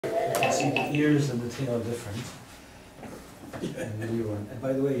see the ears and the tail are different. And the new one. And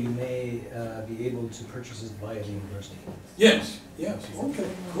by the way, you may be able to purchase it via the university. Yes, yes, okay,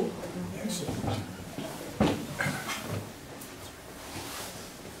 cool, excellent. Come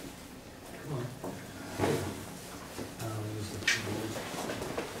on. Use the keyboard.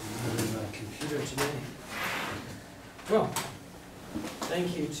 I'm using my computer today. Well,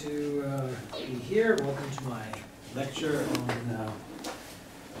 thank you to be here. Welcome to my lecture on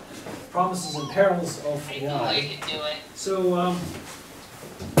promises and perils of AI. So,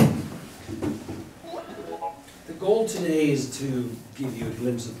 the goal today is to give you a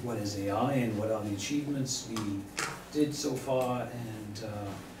glimpse of what is AI and what are the achievements we did so far, and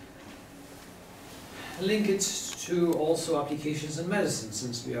link it to also applications in medicine,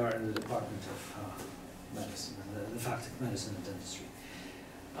 since we are in the Department of Medicine, and the faculty of medicine and dentistry.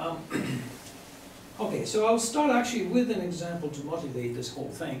 Okay, so I'll start actually with an example to motivate this whole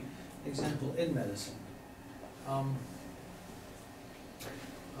thing. Example in medicine.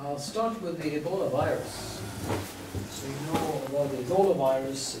 I'll start with the Ebola virus. So you know about the Ebola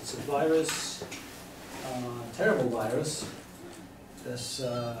virus. It's a virus, terrible virus. This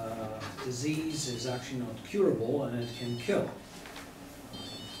disease is actually not curable, and it can kill.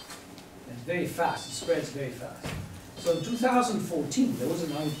 It's very fast. It spreads very fast. So in 2014, there was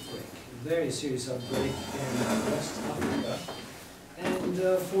an outbreak, a very serious outbreak in West Africa. And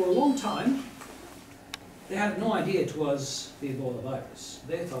for a long time, they had no idea it was the Ebola virus.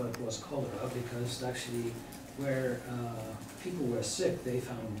 They thought it was cholera because actually where people were sick, they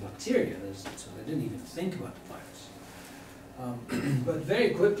found bacteria, so they didn't even think about the virus. But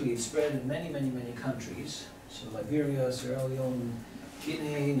very quickly it spread in many, many, many countries. So Liberia, Sierra Leone,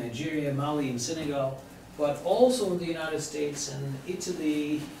 Guinea, Nigeria, Mali, and Senegal, but also in the United States and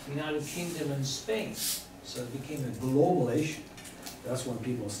Italy, United Kingdom, and Spain. So it became a global issue. That's when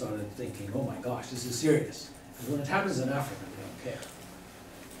people started thinking, oh my gosh, this is serious. Because when it happens in Africa,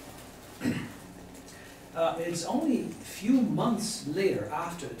 they don't care. It's only a few months later,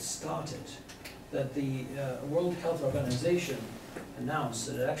 after it started, that the World Health Organization announced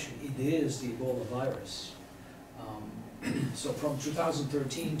that actually it is the Ebola virus. So from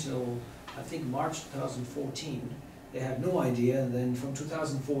 2013 till, I think, March 2014, they had no idea. And then from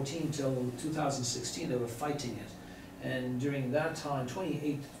 2014 till 2016, they were fighting it. And during that time,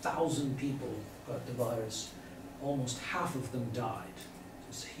 28,000 people got the virus. Almost half of them died.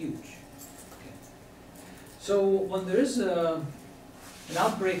 It's huge. Okay. So when there is an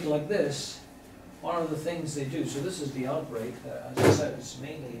outbreak like this, one of the things they do, so this is the outbreak, as I said, it's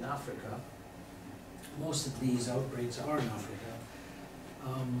mainly in Africa. Most of these outbreaks are in Africa.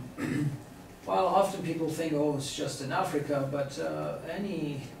 While often people think, oh, it's just in Africa, but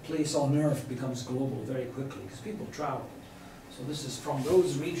any place on earth becomes global very quickly because people travel. So this is from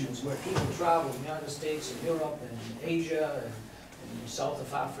those regions where people travel, in the United States and Europe and Asia and South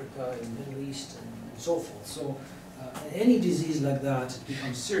of Africa and Middle East and so forth. So any disease like that, it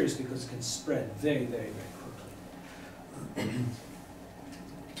becomes serious because it can spread very, very, very quickly.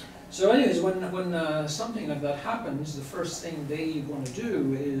 So anyways, when something like that happens, the first thing they want to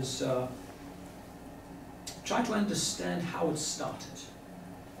do is try to understand how it started.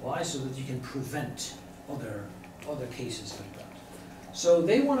 Why? So that you can prevent other cases like that. So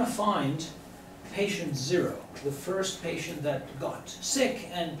they want to find patient zero, the first patient that got sick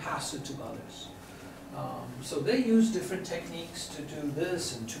and passed it to others. So they use different techniques to do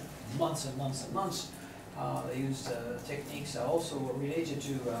this, and took months and months and months. They used techniques that also were related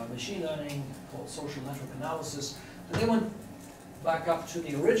to machine learning called social network analysis. And they went back up to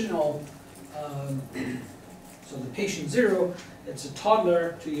the original. So the patient zero, it's a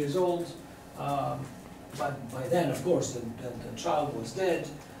toddler, 2 years old, but by then, of course, the child was dead.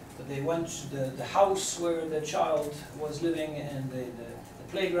 But they went to the house where the child was living and the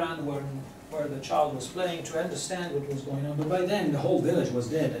playground where the child was playing to understand what was going on. But by then, the whole village was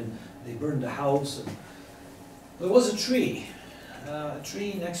dead, and they burned the house. And there was a tree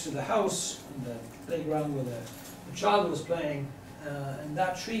next to the house, in the playground where the child was playing, and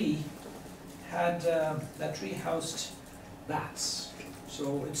that tree housed bats.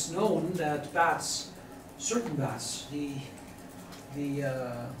 So it's known that bats, certain bats,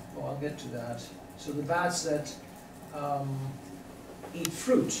 I'll get to that. So the bats that eat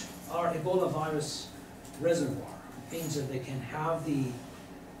fruit are Ebola virus reservoir. It means that they can have the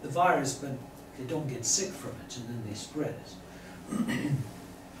virus, but they don't get sick from it, and then they spread it.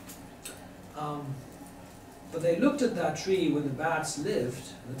 But they looked at that tree where the bats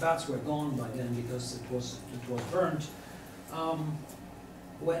lived. The bats were gone by then because it was burnt.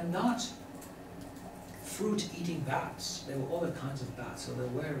 When not fruit-eating bats. There were other kinds of bats, so they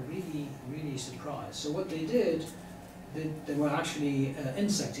were really, really surprised. So what they did, they were actually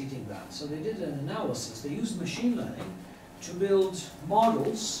insect-eating bats. So they did an analysis. They used machine learning to build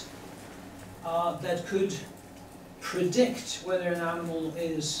models that could predict whether an animal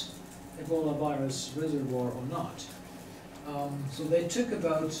is Ebola virus reservoir or not. So they took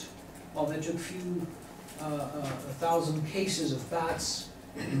about, well, they took few 1,000 cases of bats,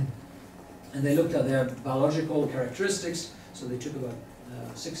 and they looked at their biological characteristics. So they took about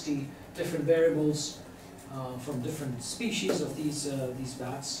 60 different variables from different species of these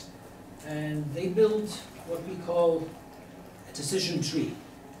bats, and they built what we call a decision tree.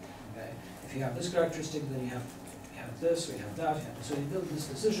 Okay, if you have this characteristic, then you have this, we have that. So they built this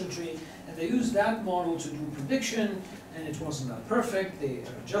decision tree, and they used that model to do prediction, and it wasn't that perfect. They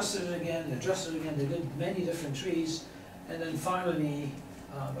adjusted it again, they did many different trees, and then finally,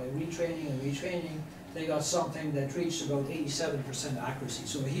 by retraining and retraining, they got something that reached about 87% accuracy.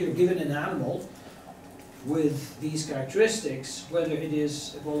 So here, given an animal with these characteristics, whether it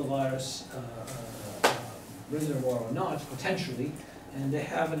is Ebola virus reservoir or not, potentially, and they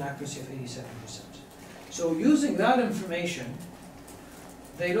have an accuracy of 87%. So using that information,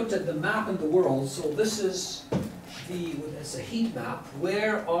 they looked at the map in the world. So this is it's a heat map.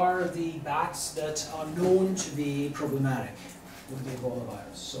 Where are the bats that are known to be problematic with the Ebola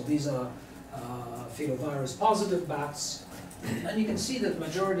virus? So these are filovirus positive bats, and you can see that the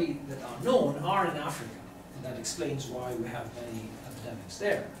majority that are known are in Africa. And that explains why we have many epidemics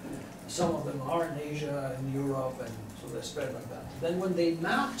there. Some of them are in Asia and Europe, and so they're spread like that. Then when they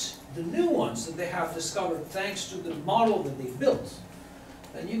mapped the new ones that they have discovered thanks to the model that they built,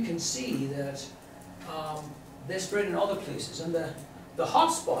 then you can see that they're spread in other places. And the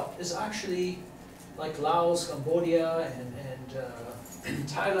hotspot is actually like Laos, Cambodia, and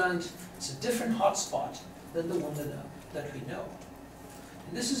Thailand. It's a different hotspot than the one that we know.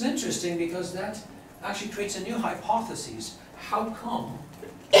 And this is interesting because that actually creates a new hypothesis. How come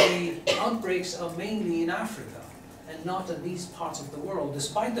the outbreaks are mainly in Africa and not in these parts of the world,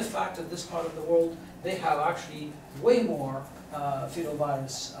 despite the fact that this part of the world, they have actually way more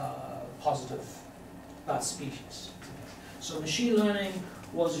filovirus positive bat species. So machine learning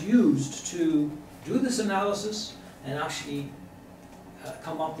was used to do this analysis and actually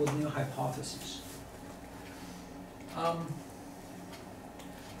come up with new hypotheses.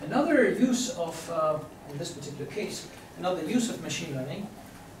 Another use of, in this particular case, another use of machine learning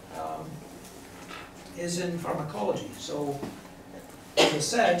is in pharmacology. So, as I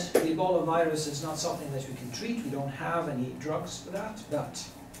said, the Ebola virus is not something that we can treat. We don't have any drugs for that, but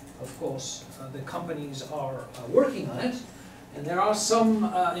of course the companies are working on it, and there are some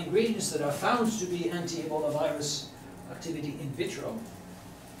ingredients that are found to be anti-Ebola virus activity in vitro.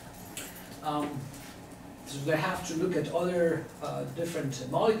 So they have to look at other different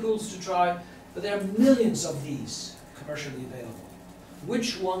molecules to try, but there are millions of these commercially available.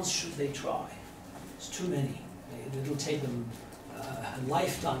 Which ones should they try? It's too many. It'll take them a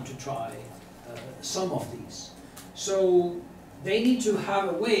lifetime to try some of these. So they need to have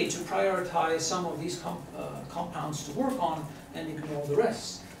a way to prioritize some of these compounds to work on and ignore the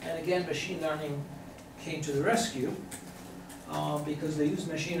rest. And again, machine learning came to the rescue because they used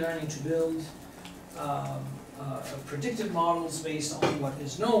machine learning to build predictive models based on what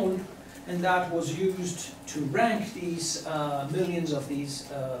is known, and that was used to rank these millions of these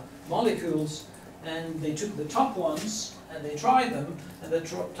molecules, and they took the top ones and they tried them, and the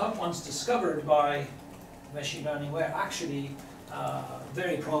top ones discovered by machine learning were actually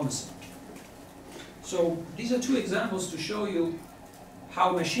very promising. So these are two examples to show you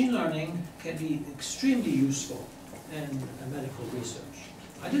how machine learning can be extremely useful in medical research.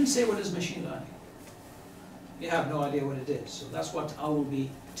 I didn't say what is machine learning. You have no idea what it is, so that's what I will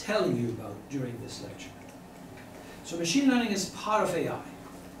be telling you about during this lecture. So machine learning is part of AI.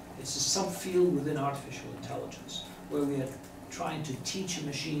 It's a subfield within artificial intelligence, where we are trying to teach a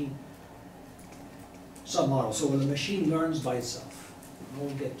machine some model. So when the machine learns by itself, we'll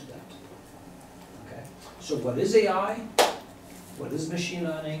get to that. Okay. So what is AI? What is machine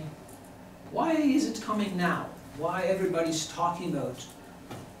learning? Why is it coming now? Why everybody's talking about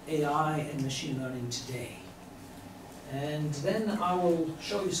AI and machine learning today? And then I will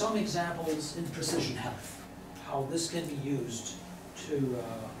show you some examples in precision health, how this can be used to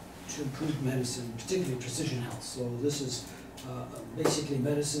improve medicine, particularly precision health. So this is basically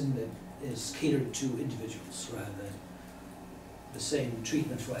medicine that is catered to individuals rather than the same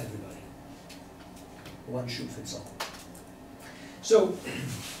treatment for everybody. One shoe fits all. So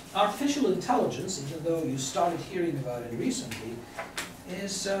artificial intelligence, even though you started hearing about it recently,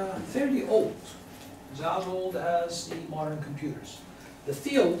 is fairly old. It's as old as the modern computers. The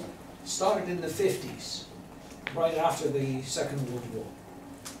field started in the 50s, right after the Second World War.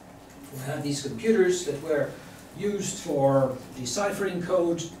 We had these computers that were used for deciphering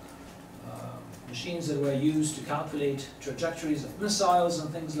code, machines that were used to calculate trajectories of missiles and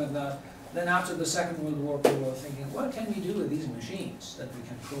things like that. Then after the Second World War, people were thinking, what can we do with these machines that we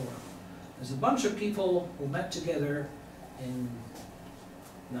can program? There's a bunch of people who met together in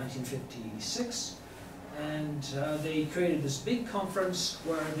 1956, and they created this big conference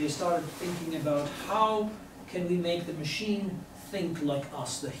where they started thinking about how can we make the machine think like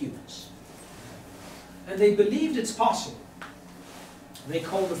us, the humans. And they believed it's possible. They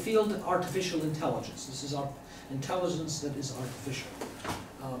call the field artificial intelligence. This is our intelligence that is artificial.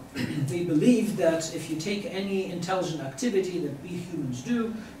 They believe that if you take any intelligent activity that we humans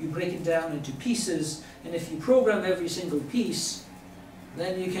do, you break it down into pieces, and if you program every single piece,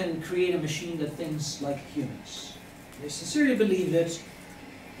 then you can create a machine that thinks like humans. They sincerely believed it,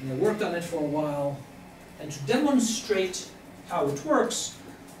 and they worked on it for a while, and to demonstrate how it works,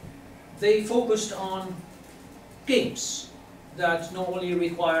 they focused on games that normally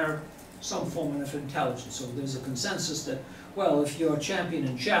require some form of intelligence. So there's a consensus that, well, if you're a champion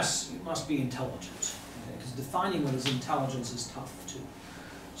in chess, you must be intelligent. Because defining what is intelligence is tough too.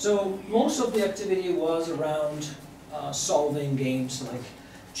 So most of the activity was around solving games like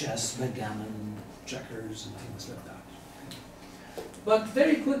chess, backgammon, checkers, and things like that. But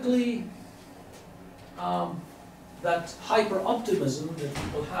very quickly, that hyper-optimism that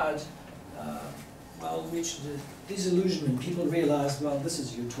people had, well, reached the disillusionment. People realized, well, this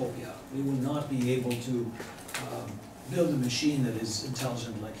is utopia. We will not be able to build a machine that is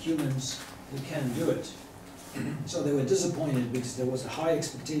intelligent like humans. We can't do it. So they were disappointed because there was a high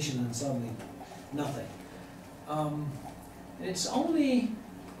expectation and suddenly nothing. It's only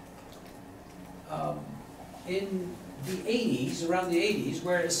in the 80s, around the 80s,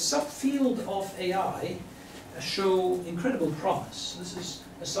 where a subfield of AI show incredible promise. This is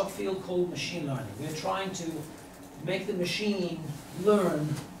a subfield called machine learning. We're trying to make the machine learn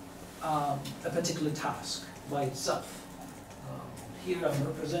a particular task by itself. Here I'm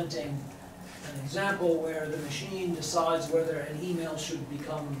representing an example where the machine decides whether an email should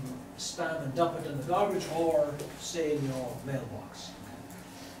become spam and dump it in the garbage or stay in your mailbox.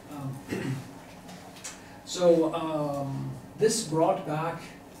 This brought back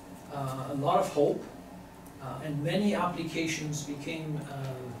a lot of hope, and many applications became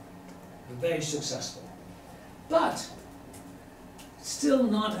very successful. But still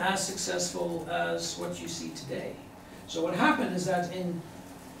not as successful as what you see today. So what happened is that in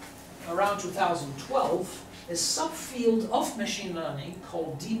around 2012, a subfield of machine learning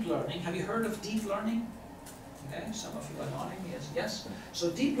called deep learning. Have you heard of deep learning? Okay, some of you are nodding, yes. So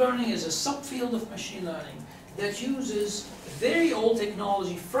deep learning is a subfield of machine learning that uses very old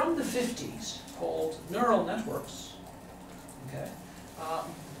technology from the 50s called neural networks. Okay,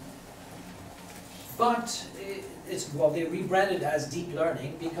 but they rebranded as deep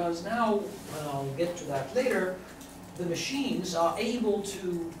learning because now, and I'll get to that later, the machines are able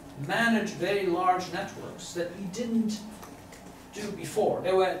to manage very large networks that we didn't do before.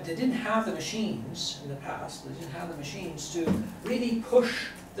 They didn't have the machines in the past. They didn't have the machines to really push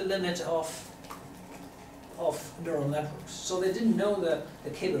the limit of neural networks. So they didn't know the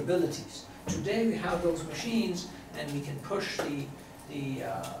capabilities. Today we have those machines, and we can push the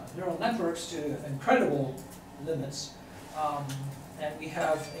neural networks to incredible limits, and we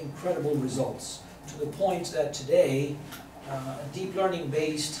have incredible results, to the point that today a deep learning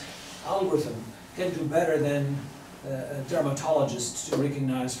based algorithm can do better than a dermatologist to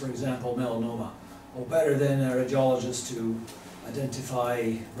recognize, for example, melanoma, or better than a radiologist to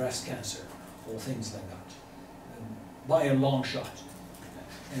identify breast cancer, or things like that, by a long shot.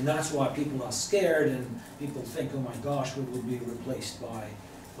 And that's why people are scared, and people think, oh my gosh, we will be replaced by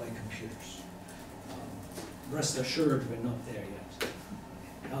computers. Rest assured, we're not there yet.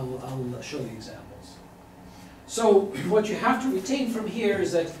 I'll show you examples. So what you have to retain from here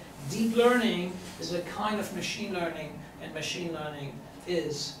is that deep learning is a kind of machine learning, and machine learning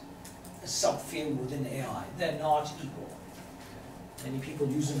is a subfield within AI. They're not equal. Many people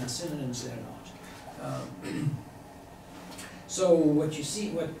use them as synonyms, they're not. So what you see,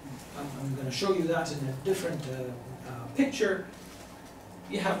 I'm going to show you that in a different picture.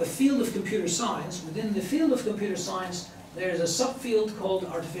 You have the field of computer science. Within the field of computer science, there's a subfield called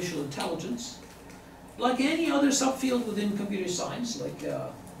artificial intelligence. Like any other subfield within computer science, like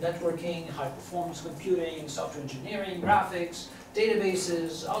networking, high-performance computing, software engineering, graphics,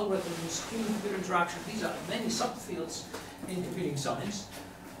 databases, algorithms, human-computer interaction. These are many subfields in computing science.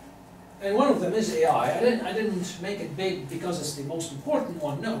 And one of them is AI. I didn't make it big because it's the most important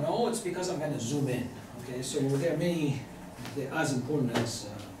one. No, it's because I'm going to zoom in. Okay, so there are many, they're as important as,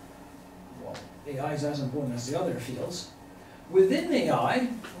 well, AI is as important as the other fields. Within AI,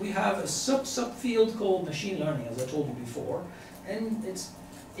 we have a subfield called machine learning, as I told you before, and it's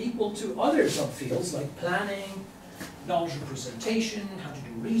equal to other subfields like planning, knowledge representation, how to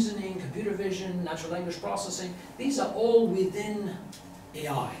do reasoning, computer vision, natural language processing. These are all within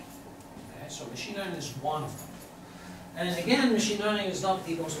AI. Okay, so machine learning is one of them. And again, machine learning is not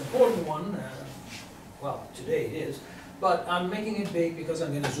the most important one. Well, today it is, but I'm making it big because I'm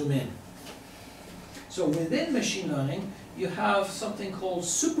going to zoom in. So within machine learning, you have something called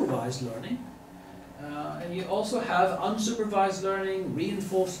supervised learning, and you also have unsupervised learning,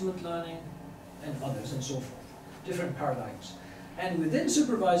 reinforcement learning, and others, and so forth. Different paradigms. And within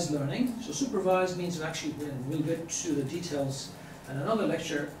supervised learning, so supervised means actually, we'll get to the details in another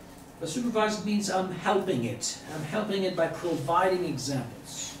lecture, but supervised means I'm helping it. I'm helping it by providing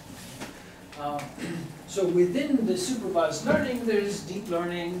examples. So within the supervised learning, there's deep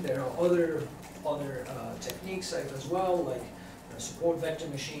learning, there are other techniques as well, like support vector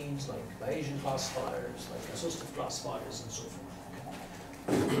machines, like Bayesian classifiers, like associative classifiers, and so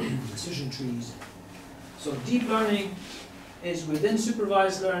forth. Decision trees. So deep learning is within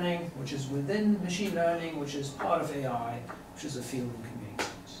supervised learning, which is within machine learning, which is part of AI, which is a field in computing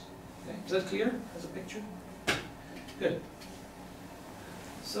science. Okay, is that clear as a picture? Good.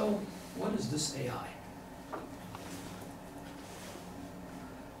 So what is this AI?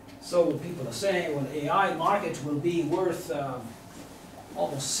 So people are saying, well, AI market will be worth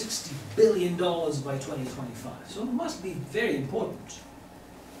almost $60 billion by 2025. So it must be very important.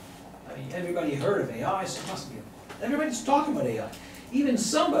 I mean, everybody heard of AI, so it must be. Everybody's talking about AI. Even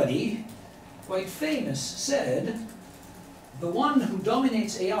somebody, quite famous, said, the one who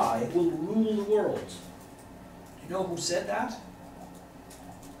dominates AI will rule the world. Do you know who said that?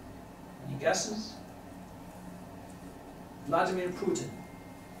 Any guesses? Vladimir Putin.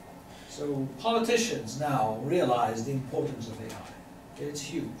 So politicians now realize the importance of AI. Okay, it's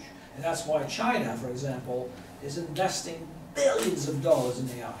huge. And that's why China, for example, is investing billions of dollars in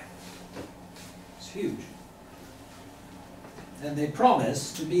AI. It's huge. And they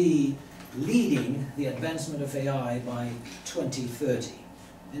promise to be leading the advancement of AI by 2030.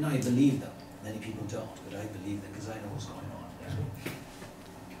 And I believe them. Many people don't, but I believe them because I know what's going on there.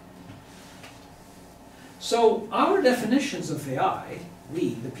 So our definitions of AI,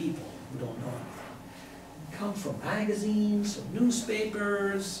 we, the people who don't know anything, come from magazines, from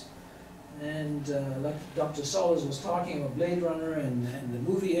newspapers, and like Dr. Solis was talking about Blade Runner and the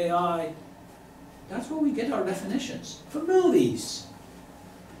movie AI. That's where we get our definitions, from movies.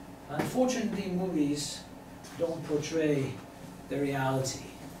 Unfortunately, movies don't portray the reality.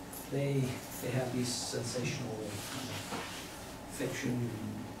 They have these sensational fiction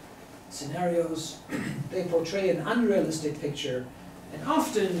scenarios. They portray an unrealistic picture, and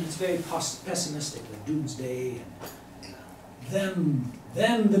often it's very pessimistic, like doomsday, and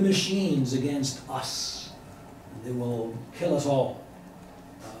them the machines against us. They will kill us all.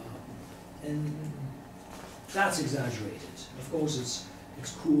 And that's exaggerated. Of course,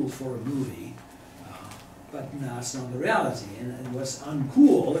 it's cool for a movie, but that's not the reality. And what's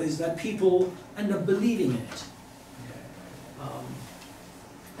uncool is that people end up believing in it.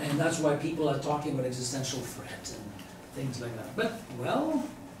 And that's why people are talking about existential threat and things like that. But, well,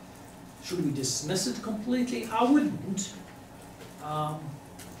 should we dismiss it completely? I wouldn't.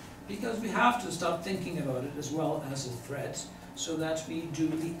 Because we have to start thinking about it as well as a threat, so that we do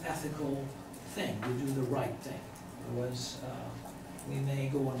the ethical thing, we do the right thing. Otherwise, we may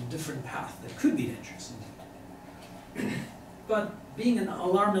go on a different path that could be dangerous indeed. But being an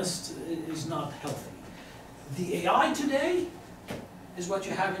alarmist is not healthy. The AI today is what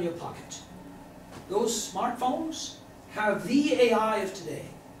you have in your pocket. Those smartphones have the AI of today.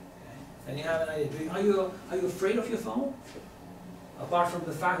 Okay? And you have an idea. Are you afraid of your phone? Apart from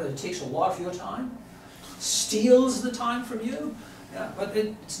the fact that it takes a lot of your time, steals the time from you. Yeah, but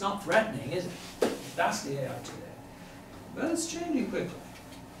it's not threatening, is it? That's the AI today. But it's changing quickly.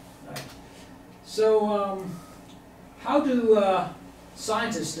 Right. So, how do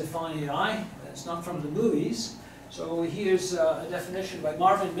scientists define AI? It's not from the movies. So here's a definition by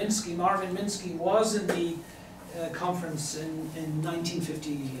Marvin Minsky. Marvin Minsky was in the conference in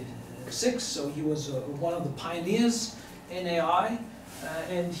 1956, so he was one of the pioneers in AI,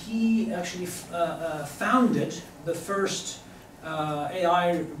 and he actually founded the first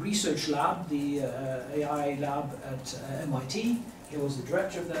AI research lab, the AI lab at MIT. He was the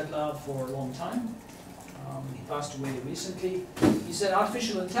director of that lab for a long time. He passed away recently. He said,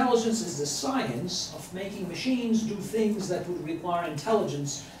 artificial intelligence is the science of making machines do things that would require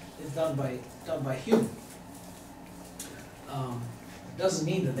intelligence if done by human. It doesn't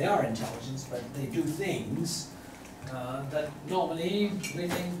mean that they are intelligent, but they do things that normally we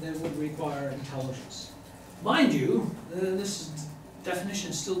think they would require intelligence. Mind you, this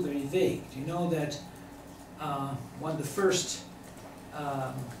definition is still very vague. Do you know that when the first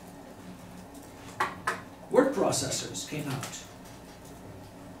word processors came out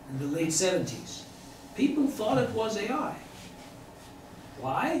in the late 70s, people thought it was AI.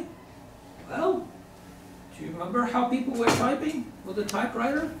 Why? Well, do you remember how people were typing with a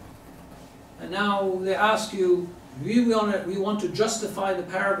typewriter? And now they ask you, we want to justify the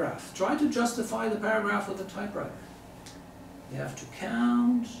paragraph. Try to justify the paragraph with a typewriter. You have to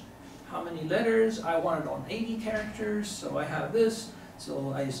count how many letters. I want it on 80 characters, so I have this.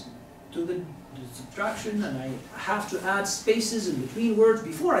 So I do the subtraction, and I have to add spaces in between words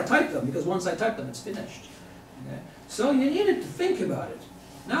before I type them, because once I type them, it's finished. Okay? So you needed to think about it.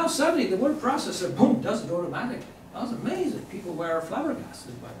 Now suddenly the word processor, boom, does it automatically. That was amazing. People were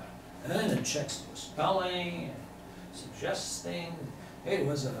flabbergasted by that. And it checks the spelling, and suggests things. It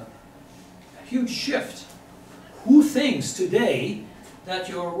was a huge shift. Who thinks today that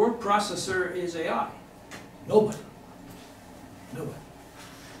your word processor is AI? Nobody. Nobody.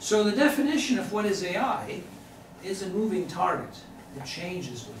 So the definition of what is AI is a moving target. It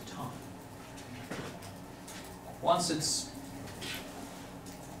changes with time. Once it's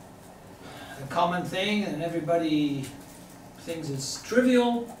a common thing and everybody thinks it's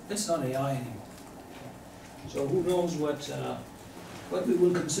trivial, it's not AI anymore. So who knows what we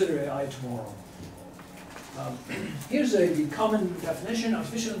will consider AI tomorrow. Here's a common definition.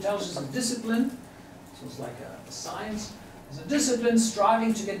 Artificial intelligence is a discipline, so it's like a science. It's a discipline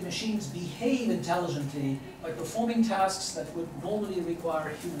striving to get machines behave intelligently by performing tasks that would normally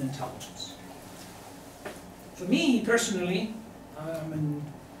require human intelligence. For me, personally, I'm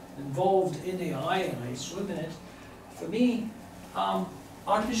involved in AI and I swim in it. For me,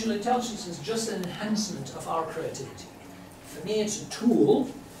 artificial intelligence is just an enhancement of our creativity. For me, it's a tool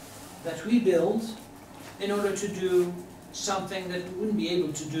that we build in order to do something that we wouldn't be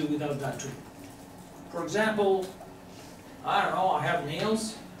able to do without that tool. For example, I don't know, I have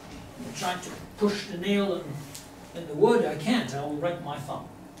nails. I'm trying to push the nail in the wood. I can't, I will break my thumb.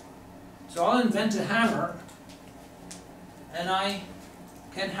 So I'll invent a hammer and I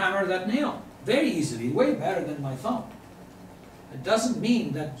can hammer that nail very easily, way better than my thumb. It doesn't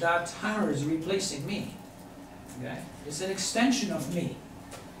mean that that hammer is replacing me. Okay? It's an extension of me.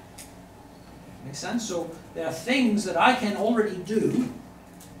 Make sense? So there are things that I can already do.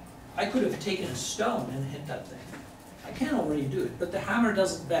 I could have taken a stone and hit that thing. I can already do it, but the hammer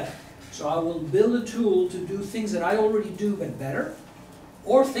does it better. So I will build a tool to do things that I already do but better,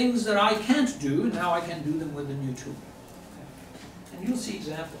 or things that I can't do, now I can do them with a new tool. Okay. And you'll see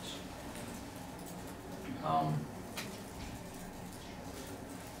examples.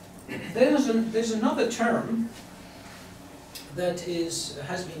 There's another term that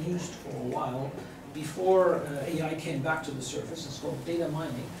has been used for a while before AI came back to the surface. It's called data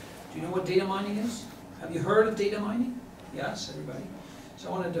mining. Do you know what data mining is? Have you heard of data mining? Yes, everybody. So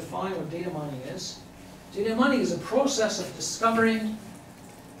I want to define what data mining is. Data mining is a process of discovering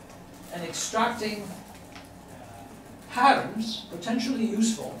and extracting patterns, potentially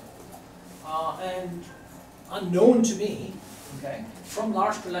useful and unknown to me, okay, from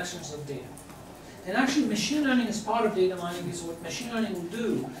large collections of data. And actually machine learning is part of data mining, because what machine learning will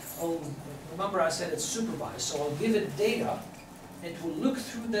do, remember I said it's supervised, so I'll give it data, it will look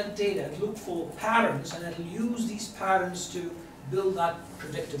through that data, look for patterns, and it'll use these patterns to build that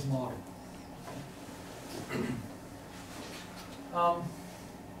predictive model.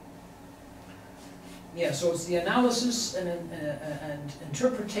 Yeah, so it's the analysis and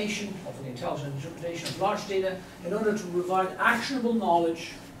interpretation of the intelligent interpretation of large data in order to provide actionable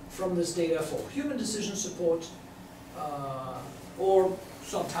knowledge from this data for human decision support, or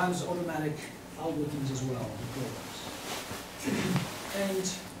sometimes automatic algorithms as well.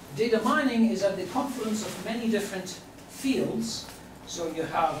 And data mining is at the confluence of many different fields. So you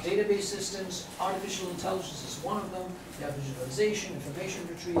have database systems, artificial intelligence is one of them, you have visualization, information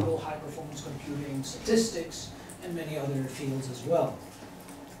retrieval, high performance computing, statistics, and many other fields as well.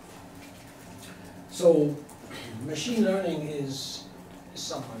 So machine learning is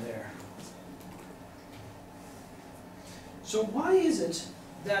somewhere there. So why is it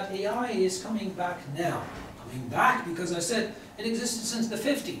that AI is coming back now? Coming back because I said it existed since the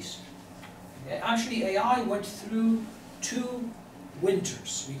 50s. Okay? Actually, AI went through two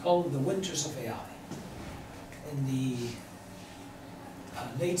winters. We call them the winters of AI. in the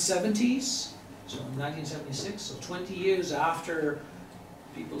late 70s, so in 1976, so 20 years after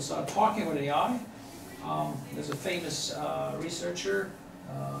people started talking about AI. There's a famous researcher,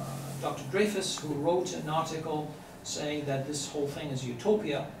 Dr. Dreyfus, who wrote an article saying that this whole thing is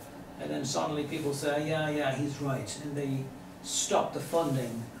utopia, and then suddenly people say, yeah, he's right, and they stopped the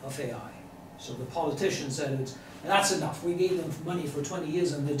funding of AI. So the politicians said, that's enough, we gave them money for 20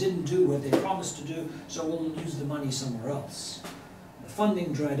 years and they didn't do what they promised to do, so we'll use the money somewhere else. The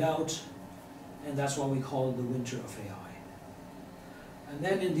funding dried out, and that's why we call it the winter of AI. And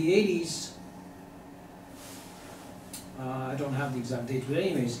then in the 80s, I don't have the exact date, but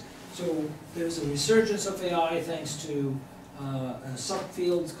anyways, so there's a resurgence of AI thanks to a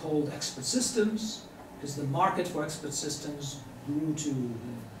subfield called expert systems, because the market for expert systems grew to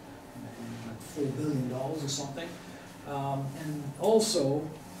like $4 billion or something. And also,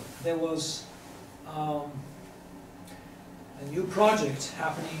 there was a new project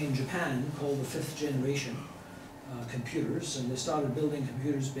happening in Japan called the 5th generation computers, and they started building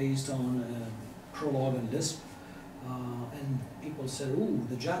computers based on Prolog and Lisp. And people said, ooh,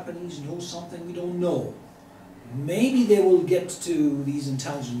 the Japanese know something we don't know. Maybe they will get to these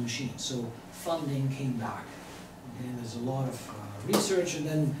intelligent machines. So funding came back. Okay, and there's a lot of research, and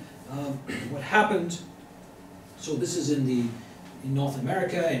then what happened, so this is in North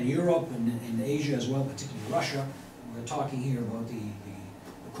America, in Europe, and in Asia as well, particularly Russia. We're talking here about the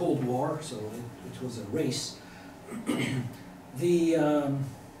Cold War, so it was a race. The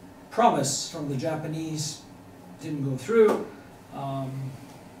promise from the Japanese didn't go through.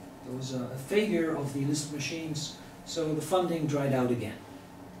 There was a failure of the Lisp machines, so the funding dried out again.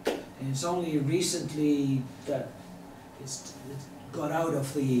 And it's only recently that it got out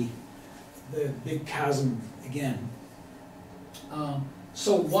of the big chasm again.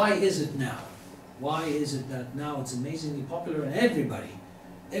 So why is it now? Why is it that now it's amazingly popular and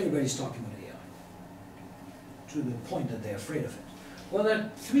everybody's talking about AI, to the point that they're afraid of it? Well, there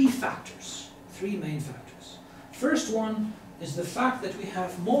are three main factors. First one is the fact that we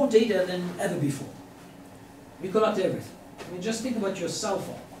have more data than ever before. We collect everything. I mean, just think about your cell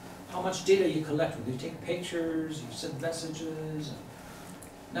phone. How much data you collect with. You take pictures, you send messages.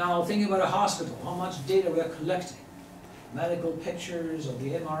 Now think about a hospital. How much data we are collecting. Medical pictures of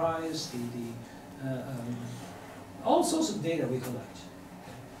the MRIs, all sorts of data we collect.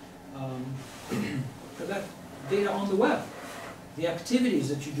 Collect data on the web. The activities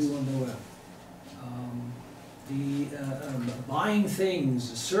that you do on the web. Buying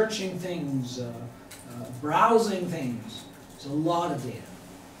things, searching things, browsing things. It's a lot of data.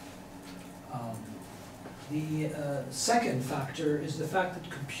 The second factor is the fact that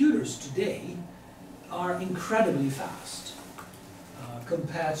computers today are incredibly fast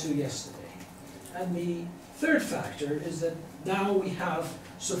compared to yesterday. And the third factor is that now we have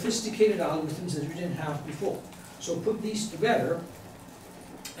sophisticated algorithms that we didn't have before. So put these together,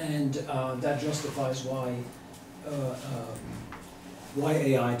 and that justifies why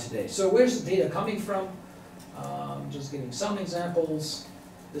AI today. So where's the data coming from? Just giving some examples.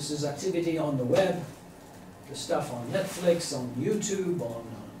 This is activity on the web, the stuff on Netflix, on YouTube, on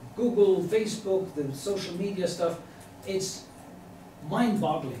Google, Facebook, the social media stuff. It's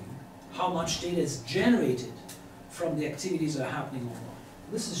mind-boggling how much data is generated from the activities that are happening online.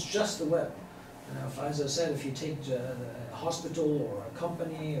 This is just the web. As I said, if you take a hospital or a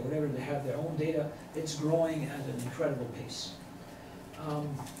company or whatever, they have their own data, it's growing at an incredible pace.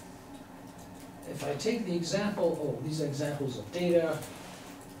 If I take the example, these are examples of data.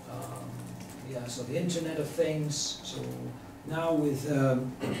 So the Internet of Things. So now with the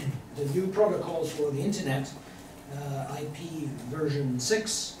new protocols for the Internet, IP version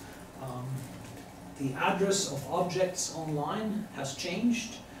 6, the address of objects online has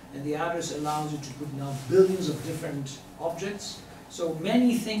changed, and the address allows you to put now billions of different objects. So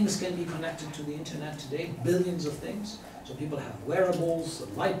many things can be connected to the Internet today, billions of things. So people have wearables, a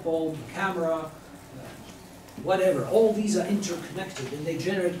light bulb, a camera, whatever. All these are interconnected, and they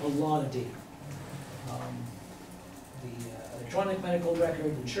generate a lot of data. The electronic medical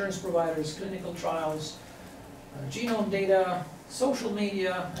record, insurance providers, clinical trials, genome data, social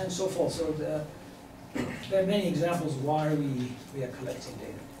media, and so forth. So there are many examples why we are collecting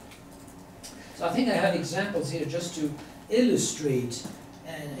data. So I think I have examples here just to illustrate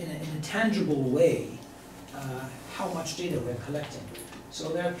in a tangible way how much data we're collecting. So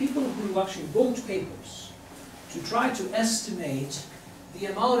there are people who actually wrote papers to try to estimate the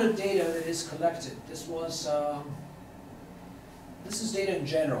amount of data that is collected. This is data in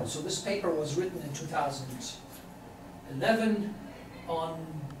general. So this paper was written in 2011 on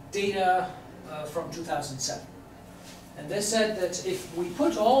data from 2007. And they said that if we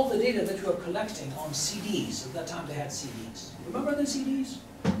put all the data that we are collecting on CDs, at that time they had CDs. Remember the CDs?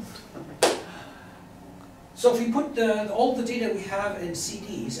 So if we put all the data we have in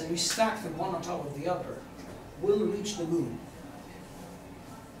CDs and we stack them one on top of the other, we'll reach the moon.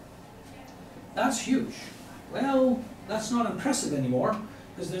 That's huge. Well, that's not impressive anymore,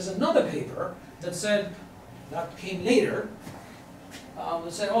 because there's another paper that said, that came later,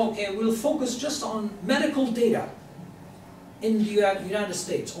 that said, oh, okay, we'll focus just on medical data in the United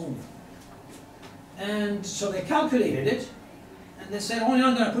States only. And so they calculated it, and they said, oh, you're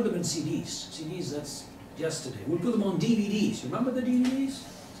not going to put them in CDs. CDs, that's yesterday. We'll put them on DVDs. Remember the DVDs?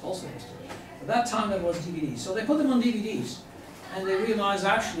 It's also yesterday. At that time, there was DVDs. So they put them on DVDs, and they realized,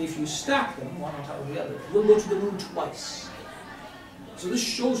 actually, if you stack them one on top of the other, we'll go to the moon twice. So this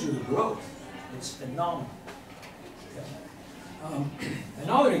shows you the growth. It's phenomenal. Okay.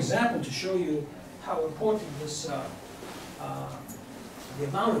 Another example to show you how important this the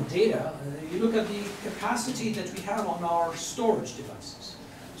amount of data, you look at the capacity that we have on our storage devices.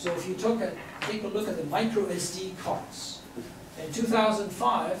 So if you take a look at the micro SD cards, in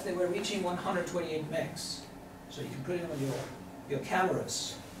 2005 they were reaching 128 megs. So you can put it on your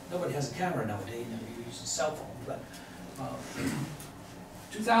cameras. Nobody has a camera nowadays, you use a cell phone. But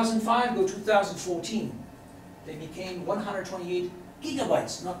 2005 go 2014, they became 128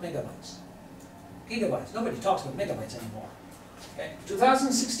 gigabytes, not megabytes. Gigabytes. Nobody talks about megabytes anymore. Okay.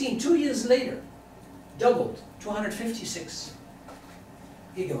 2016, 2 years later, doubled, 256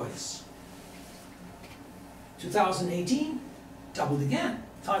 gigabytes. 2018, doubled again,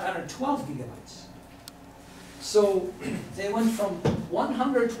 512 gigabytes. So they went from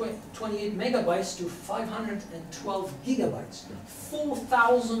 128 megabytes to 512 gigabytes.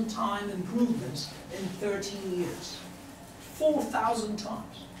 4,000 time improvements in 13 years. 4,000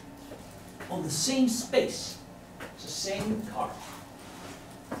 times. On the same space. It's the same card.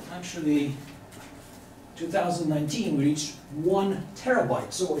 Actually, 2019 we reached 1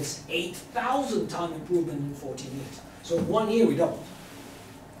 terabyte, so it's 8,000 time improvement in 14 years. So in 1 year we doubled.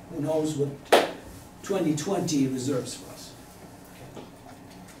 Who knows what 2020 reserves for us. Okay.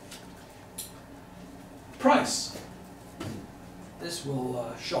 Price. This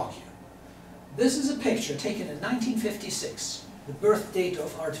will shock you. This is a picture taken in 1956, the birth date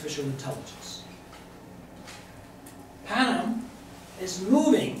of artificial intelligence. Pan Am is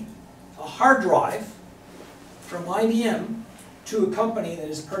moving a hard drive from IBM to a company that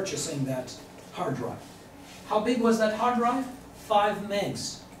is purchasing that hard drive. How big was that hard drive? 5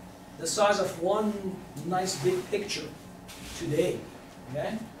 megs. The size of one nice big picture today.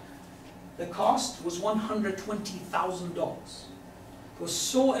 Okay? The cost was $120,000. It was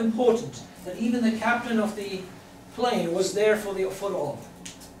so important that even the captain of the plane was there for the photo op.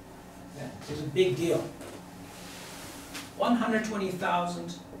 Yeah, it was a big deal.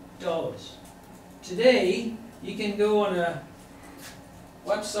 $120,000. Today, you can go on a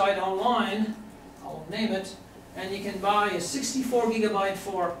website online, I'll name it, and you can buy a 64 gigabyte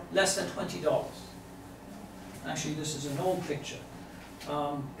for less than $20. Actually, this is an old picture.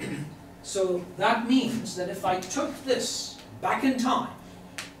 So that means that if I took this back in time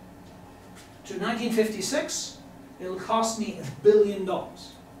to 1956, it'll cost me $1 billion.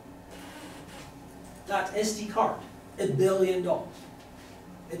 That SD card, $1 billion.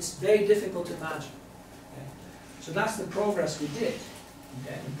 It's very difficult to imagine. Okay? So that's the progress we did.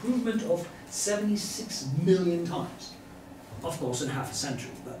 Okay? Improvement of 76 million times. Of course, in half a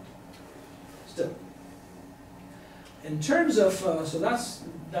century, but still. In terms of, so that's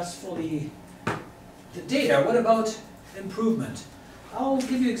for the data. What about improvement? I'll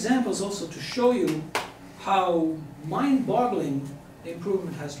give you examples also to show you how mind-boggling the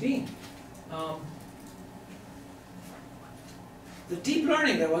improvement has been. The deep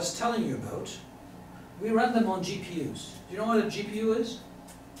learning that I was telling you about, we run them on GPUs. Do you know what a GPU is?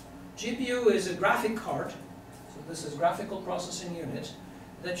 GPU is a graphic card, so this is graphical processing unit,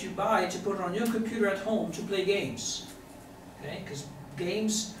 that you buy to put on your computer at home to play games. Okay? Because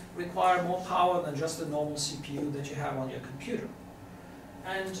games require more power than just the normal CPU that you have on your computer.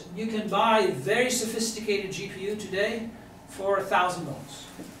 And you can buy a very sophisticated GPU today for $1,000.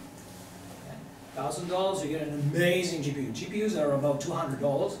 $1,000, you get an amazing GPU. GPUs are about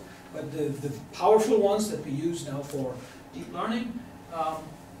 $200, but the powerful ones that we use now for deep learning,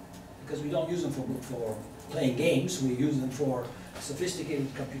 because we don't use them for playing games, we use them for sophisticated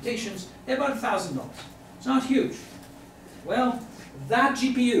computations, they're about $1,000. It's not huge. Well, that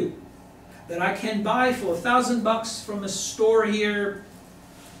GPU that I can buy for $1,000 from a store here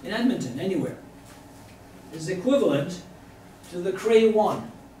in Edmonton, anywhere, is equivalent to the Cray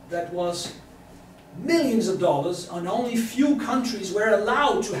 1 that was millions of dollars, and only few countries were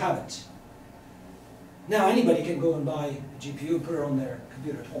allowed to have it. Now anybody can go and buy a GPU, put it on their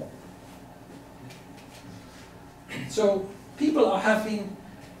computer at home. So people have been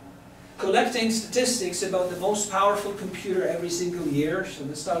collecting statistics about the most powerful computer every single year. So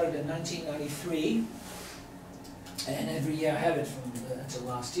this started in 1993, and every year I have it from until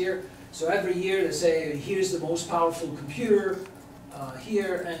last year. So every year they say, here's the most powerful computer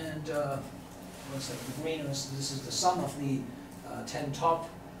here, and looks like the green, this is the sum of the 10 top,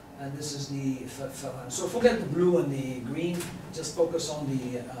 and this is the, so forget the blue and the green, just focus on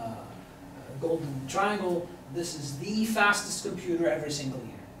the golden triangle. This is the fastest computer every single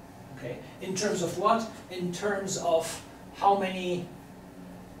year. Okay. In terms of what? In terms of how many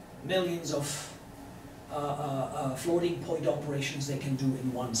millions of floating point operations they can do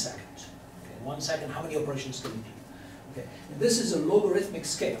in 1 second. Okay. In 1 second, how many operations can you do? Okay. And this is a logarithmic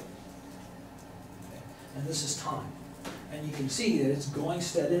scale. Okay. And this is time. And you can see that it's going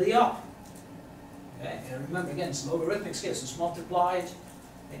steadily up. Okay. And remember, again, it's logarithmic scale, so it's multiplied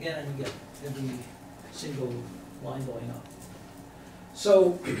again, and you get every single line going up.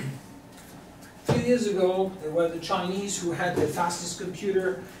 So, a few years ago, there were the Chinese who had the fastest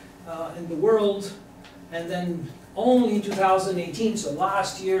computer in the world, and then only in 2018, so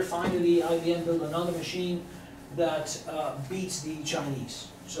last year, finally IBM built another machine that beats the Chinese.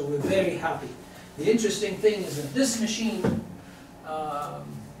 So we're very happy. The interesting thing is that this machine, the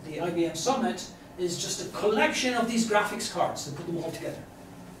IBM Summit, is just a collection of these graphics cards to put them all together.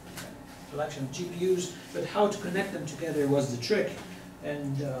 Collection of GPUs, but how to connect them together was the trick,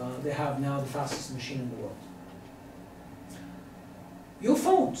 and they have now the fastest machine in the world. Your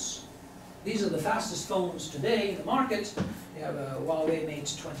phones. These are the fastest phones today in the market. You have a Huawei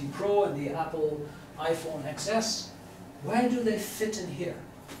Mate 20 Pro and the Apple iPhone XS. Where do they fit in here?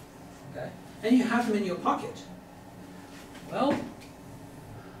 Okay, and you have them in your pocket. Well,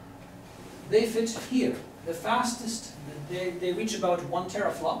 they fit here. The fastest, they reach about 1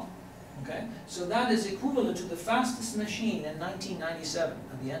 teraflop. Okay, so that is equivalent to the fastest machine in 1997,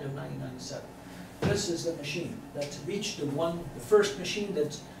 at the end of 1997. This is the machine that reached the first machine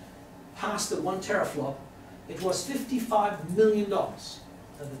that passed the 1 teraflop. It was $55 million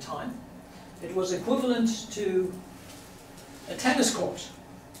at the time. It was equivalent to a tennis court.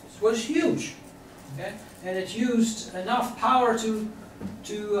 It was huge, okay, and it used enough power to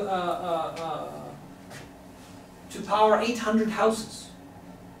power 800 houses.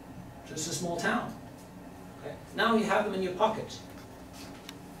 Just a small town. Okay. Now you have them in your pocket.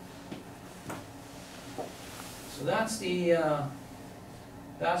 So that's the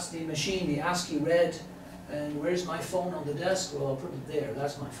machine, the ASCII read. And where's my phone on the desk? Well, I'll put it there.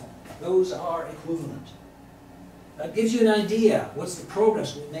 That's my phone. Those are equivalent. That gives you an idea what's the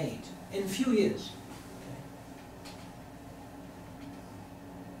progress we made in a few years.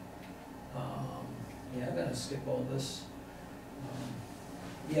 Okay. Yeah, I'm going to skip all this.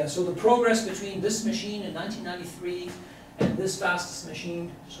 Yeah, so the progress between this machine in 1993 and this fastest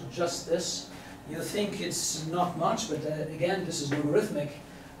machine, so just this, you think it's not much, but again, this is logarithmic.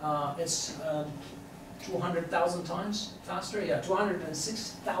 It's 200,000 times faster. Yeah,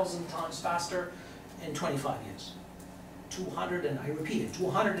 206,000 times faster in 25 years. I repeat it,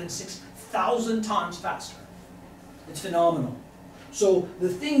 206,000 times faster. It's phenomenal. So the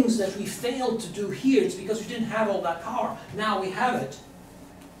things that we failed to do here, it's because we didn't have all that power. Now we have it.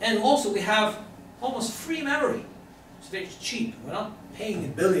 And also we have almost free memory. It's very cheap. We're not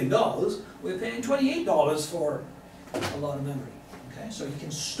paying $1 billion. We're paying $28 for a lot of memory. Okay, so you can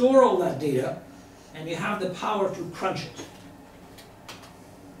store all that data, and you have the power to crunch it.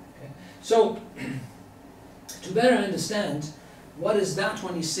 Okay. So to better understand what is that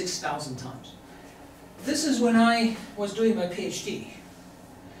 26,000 times, this is when I was doing my PhD.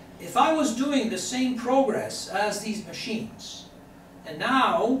 If I was doing the same progress as these machines, and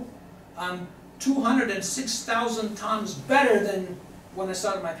now I'm 206,000 times better than when I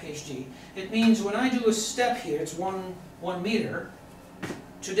started my PhD. It means when I do a step here, it's one meter.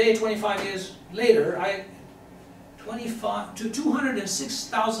 Today, 25 years later,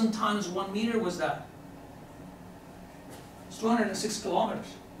 206,000 times 1 meter was that. It's 206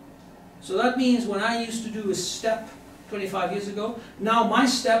 kilometers. So that means when I used to do a step 25 years ago, now my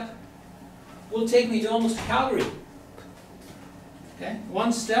step will take me to almost Calgary. Okay,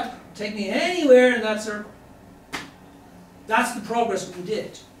 one step, take me anywhere in that circle. That's the progress we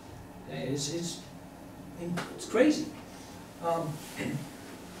did. Okay, it's crazy.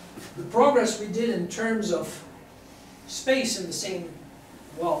 The progress we did in terms of space in the same,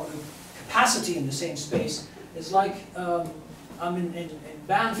 well, capacity in the same space is like I'm in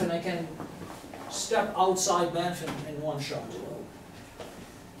Banff and I can step outside Banff in one shot.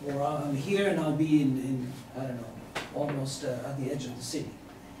 Or I'm here and I'll be in I don't know, almost at the edge of the city.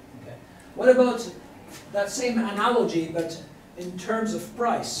 Okay. What about that same analogy, but in terms of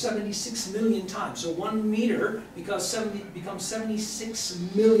price, 76 million times. So 1 meter becomes 76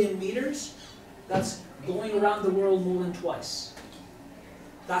 million meters. That's going around the world more than twice.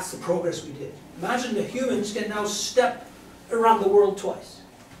 That's the progress we did. Imagine the humans can now step around the world twice.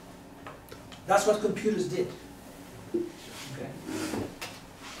 That's what computers did. Okay.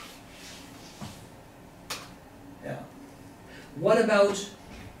 Yeah. What about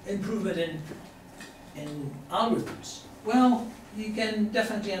improvement in algorithms? Well, you can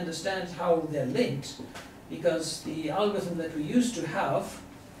definitely understand how they're linked, because the algorithm that we used to have,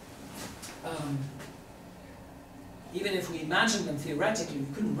 even if we imagined them theoretically,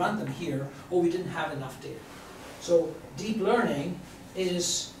 we couldn't run them here, or we didn't have enough data. So deep learning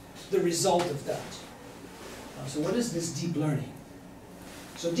is the result of that. So what is this deep learning?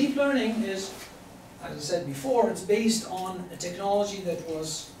 So deep learning is, as I said before, it's based on a technology that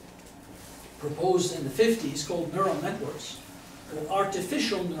was proposed in the 50s called neural networks, or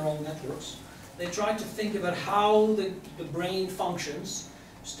artificial neural networks. They tried to think about how the brain functions.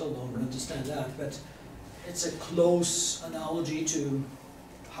 Still don't understand that, but it's a close analogy to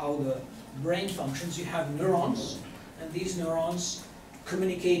how the brain functions. You have neurons, and these neurons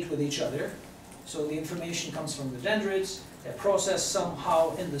communicate with each other. So the information comes from the dendrites, they're processed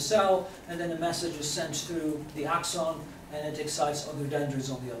somehow in the cell, and then a message is sent through the axon, and it excites other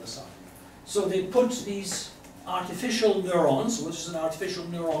dendrites on the other side. So they put these artificial neurons, which is an artificial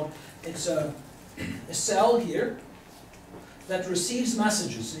neuron, it's a cell here that receives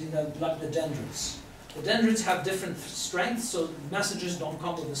messages, like the dendrites. The dendrites have different strengths, so messages don't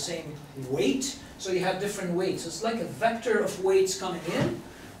come with the same weight, so you have different weights. It's like a vector of weights coming in,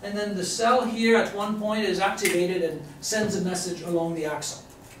 and then the cell here at one point is activated and sends a message along the axon.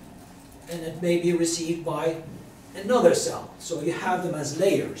 And it may be received by another cell, so you have them as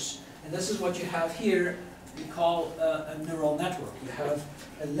layers. And this is what you have here, we call a neural network. You have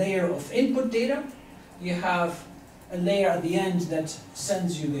a layer of input data, you have a layer at the end that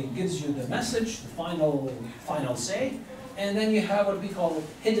gives you the message, the final say, and then you have what we call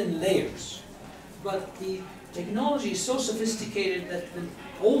hidden layers. But the technology is so sophisticated that the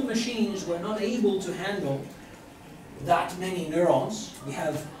old machines were not able to handle that many neurons. We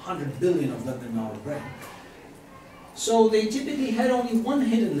have 100 billion of them in our brain. So they typically had only one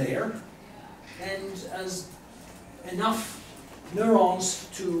hidden layer, and as enough neurons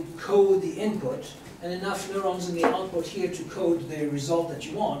to code the input, and enough neurons in the output here to code the result that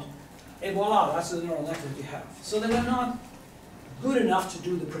you want, and voila, that's the neural network you have. So they were not good enough to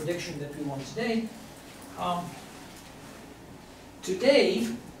do the prediction that we want today. Today,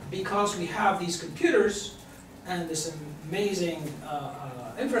 because we have these computers and this amazing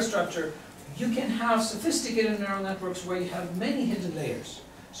infrastructure, you can have sophisticated neural networks where you have many hidden layers.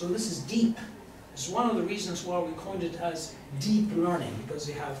 So this is deep. It's one of the reasons why we coined it as deep learning, because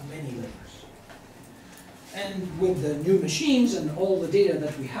you have many layers. And with the new machines and all the data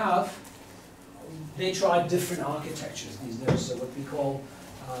that we have, they tried different architectures. There's what we call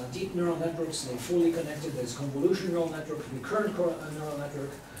deep neural networks. They're fully connected. There's convolutional neural network, recurrent neural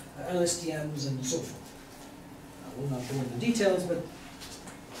network, LSTMs, and so forth. I will not go into details, but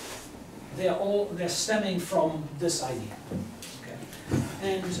they're stemming from this idea. Okay.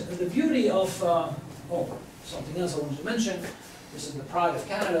 And the beauty of something else I wanted to mention. This is the pride of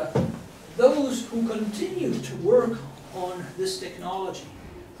Canada. Those who continued to work on this technology,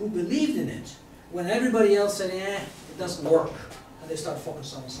 who believed in it, when everybody else said, it doesn't work, and they start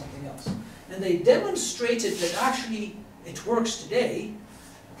focusing on something else. And they demonstrated that actually it works today,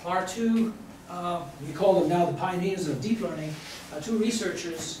 are two, we call them now the pioneers of deep learning, two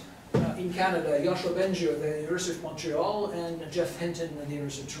researchers in Canada, Yoshua Bengio at the University of Montreal and Jeff Hinton at the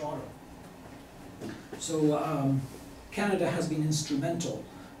University of Toronto. So Canada has been instrumental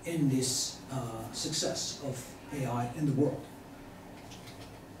in this success of AI in the world.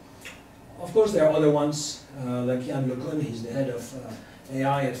 Of course, there are other ones, like Yann LeCun, he's the head of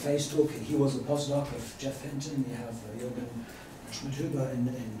AI at Facebook. He was a postdoc of Jeff Hinton. You have Jürgen Schmidhuber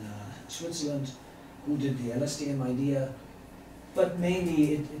in Switzerland, who did the LSTM idea. But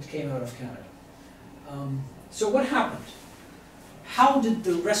mainly it came out of Canada. So what happened? How did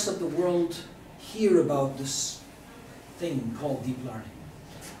the rest of the world hear about this thing called deep learning?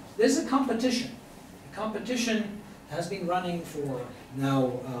 There's a competition. The competition has been running for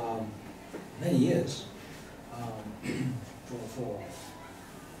now many years, for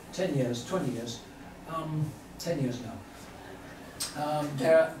 10 years, 20 years, 10 years now.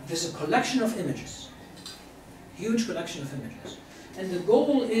 there's a collection of images, huge collection of images. And the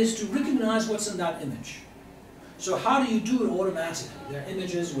goal is to recognize what's in that image. So how do you do it automatically? There are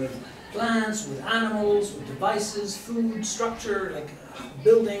images with plants, with animals, with devices, food, structure, like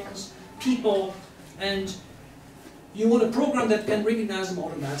buildings, people, and you want a program that can recognize them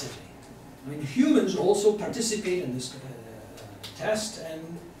automatically. I mean, humans also participate in this test, and,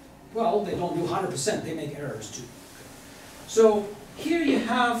 well, they don't do 100%, they make errors too. So here you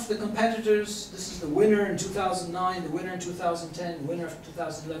have the competitors. This is the winner in 2009, the winner in 2010, the winner of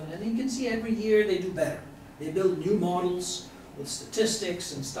 2011, and you can see every year they do better. They build new models with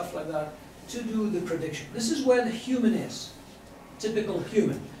statistics and stuff like that to do the prediction. This is where the human is, typical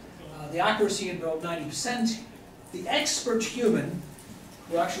human. The accuracy about 90%. The expert human,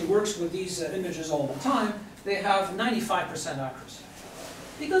 who actually works with these images all the time, they have 95% accuracy.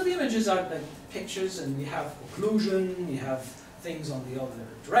 Because the images are like pictures, and you have occlusion, you have things on the other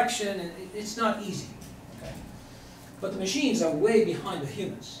direction, and it's not easy. Okay? But the machines are way behind the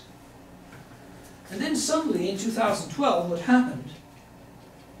humans. And then suddenly in 2012, what happened?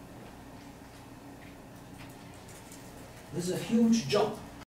 There's a huge jump.